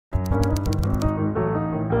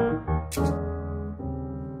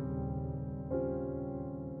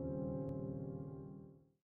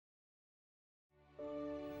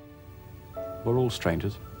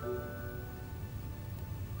strangers.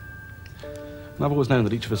 And I've always known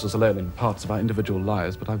that each of us is alone in parts of our individual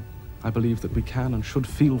lives, but I believe that we can and should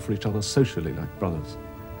feel for each other socially like brothers.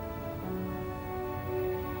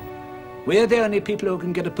 We're the only people who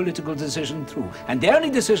can get a political decision through, and the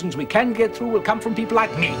only decisions we can get through will come from people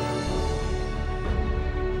like me.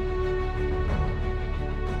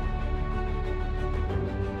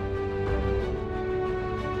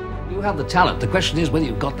 You have the talent. The question is whether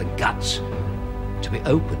you've got the guts to be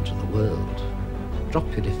open to the world. Drop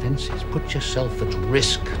your defences. Put yourself at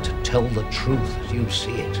risk to tell the truth as you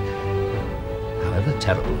see it, however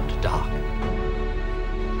terrible and dark.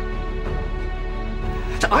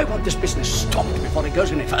 I want this business stopped before it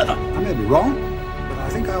goes any further. I may be wrong, but I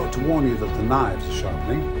think I ought to warn you that the knives are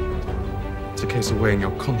sharpening. It's a case of weighing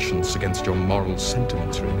your conscience against your moral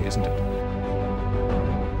sentiments, really, isn't it?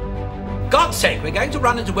 God's sake, we're going to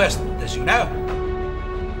run into worse than this, you know.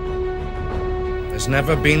 There's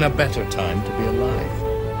never been a better time to be alive.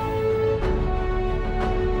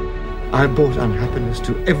 I brought unhappiness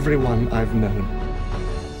to everyone I've known.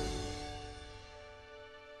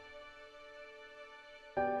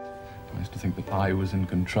 I used to think that I was in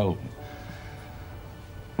control.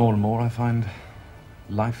 More and more I find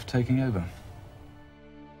life taking over.